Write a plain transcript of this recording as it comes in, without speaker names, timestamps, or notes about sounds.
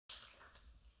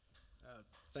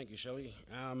Thank you, Shelley.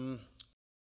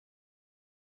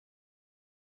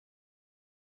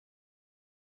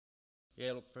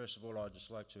 Yeah, look, first of all, I'd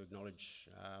just like to acknowledge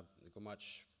the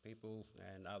Gumatj people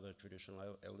and other traditional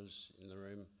elders in the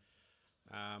room.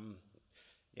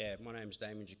 Yeah, my name's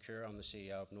Damien Djerrkura. I'm the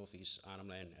CEO of North East Arnhem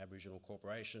Land Aboriginal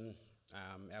Corporation.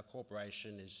 Our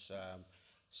corporation is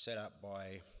set up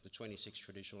by the 26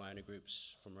 traditional owner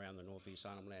groups from around the North East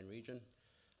Arnhem Land region.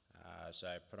 So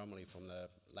predominantly from the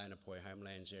Lanapoi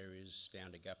homelands areas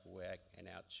down to Gulkula and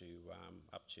out to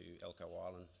up to Elko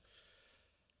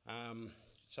Island.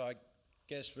 So I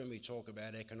guess when we talk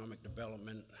about economic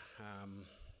development,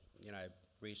 you know,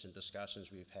 recent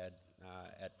discussions we've had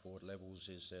at board levels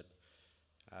is that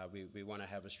we want to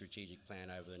have a strategic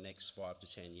plan over the next 5 to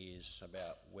 10 years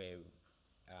about where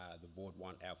the board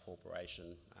want our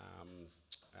corporation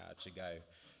to go.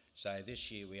 So this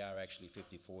year we are actually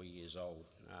 54 years old.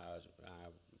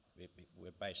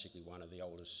 We're basically one of the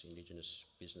oldest Indigenous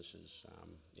businesses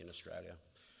in Australia.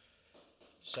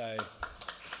 So,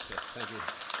 yeah, thank you.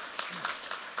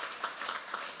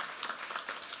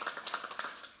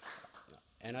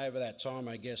 And over that time,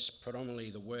 I guess predominantly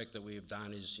the work that we've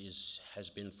done has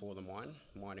been for the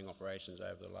mining operations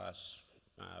over the last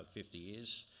 50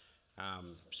 years.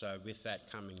 So with that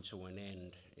coming to an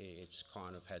end, it's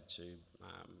kind of had to,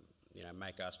 you know,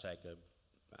 make us take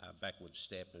a backward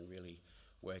step and really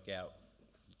work out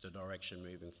the direction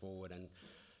moving forward. And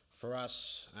for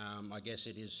us, I guess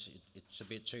it's a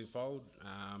bit twofold.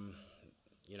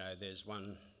 You know, there's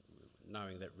one,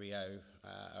 knowing that Rio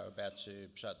are about to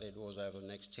shut their doors over the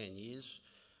next 10 years.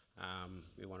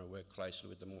 We want to work closely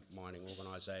with the mining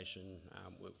organisation.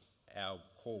 Our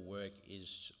core work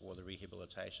is all the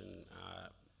rehabilitation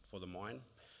for the mine.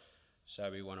 So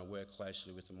we want to work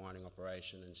closely with the mining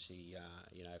operation and see,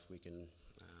 you know, if we can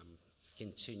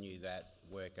continue that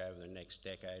work over the next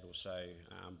decade or so,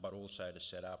 but also to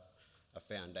set up a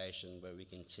foundation where we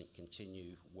can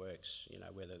continue works, you know,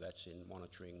 whether that's in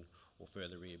monitoring or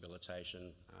further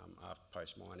rehabilitation after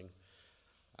post-mining.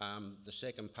 The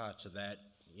second part to that,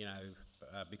 you know,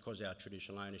 because our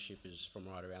traditional ownership is from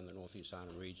right around the North East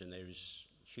Arnhem region, there is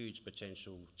huge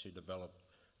potential to develop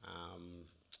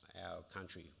our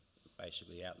country,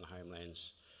 basically out in the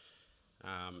homelands.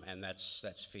 And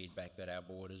that's feedback that our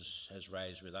board has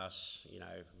raised with us. You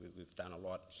know, we've done a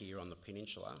lot here on the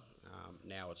peninsula.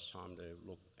 Now it's time to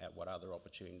look at what other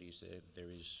opportunities there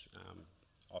is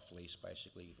off lease,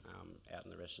 basically, out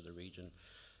in the rest of the region.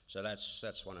 So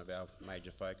that's one of our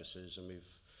major focuses, and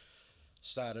we've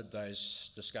started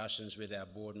those discussions with our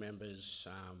board members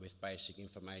with basic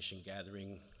information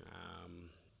gathering,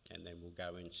 and then we'll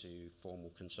go into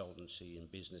formal consultancy and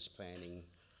business planning,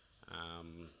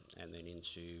 and then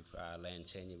into land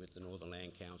tenure with the Northern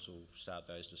Land Council, start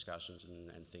those discussions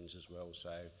and things as well.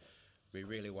 So we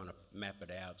really want to map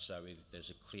it out so there's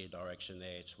a clear direction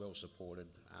there. It's well supported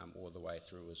all the way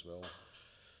through as well.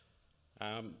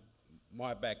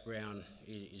 My background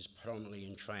is predominantly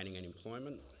in training and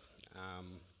employment,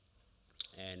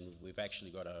 and we've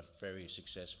actually got a very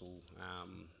successful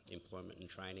employment and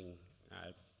training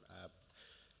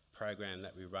program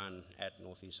that we run at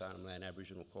North East Arnhem Land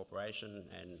Aboriginal Corporation,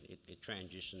 and it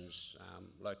transitions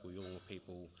local Yolngu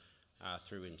people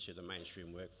through into the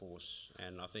mainstream workforce.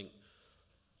 And I think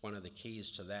one of the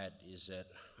keys to that is that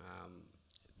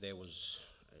there was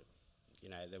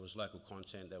local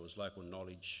content, there was local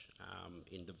knowledge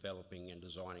in developing and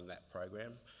designing that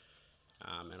program.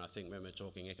 And I think when we're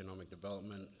talking economic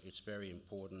development, it's very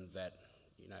important that,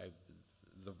 you know,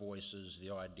 the voices,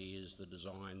 the ideas, the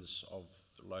designs of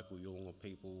local Yolngu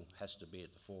people has to be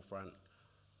at the forefront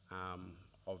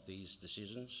of these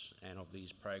decisions and of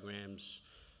these programs,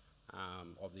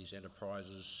 of these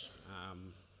enterprises.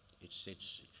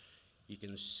 You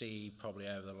can see probably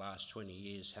over the last 20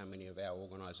 years how many of our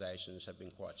organisations have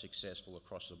been quite successful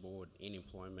across the board in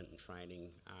employment and training,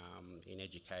 in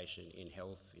education, in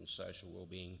health, in social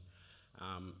wellbeing.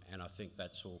 And I think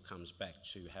that all comes back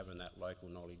to having that local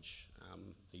knowledge,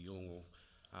 the Yolngu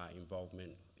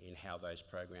involvement in how those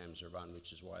programs are run,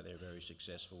 which is why they're very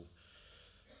successful.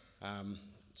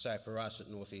 So for us at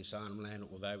North East Arnhem Land,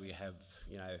 although we have,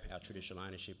 you know, our traditional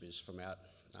ownership is from out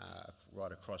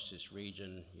right across this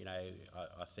region, you know,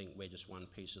 I think we're just one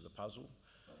piece of the puzzle.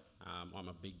 I'm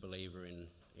a big believer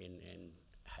in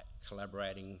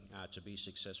collaborating to be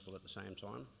successful at the same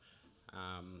time.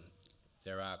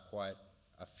 There are quite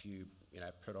a few, you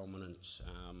know, predominant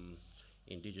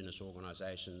Indigenous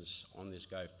organisations on this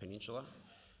Gove Peninsula,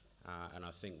 and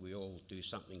I think we all do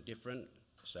something different.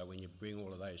 So when you bring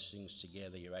all of those things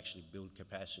together, you actually build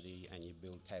capacity and you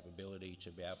build capability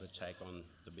to be able to take on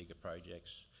the bigger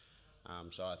projects.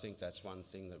 So I think that's one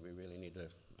thing that we really need to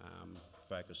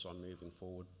focus on moving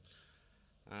forward.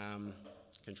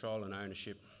 Control and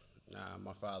ownership.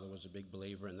 My father was a big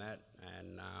believer in that,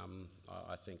 and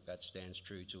I think that stands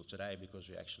true till today, because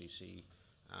we actually see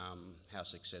how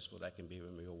successful that can be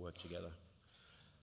when we all work together.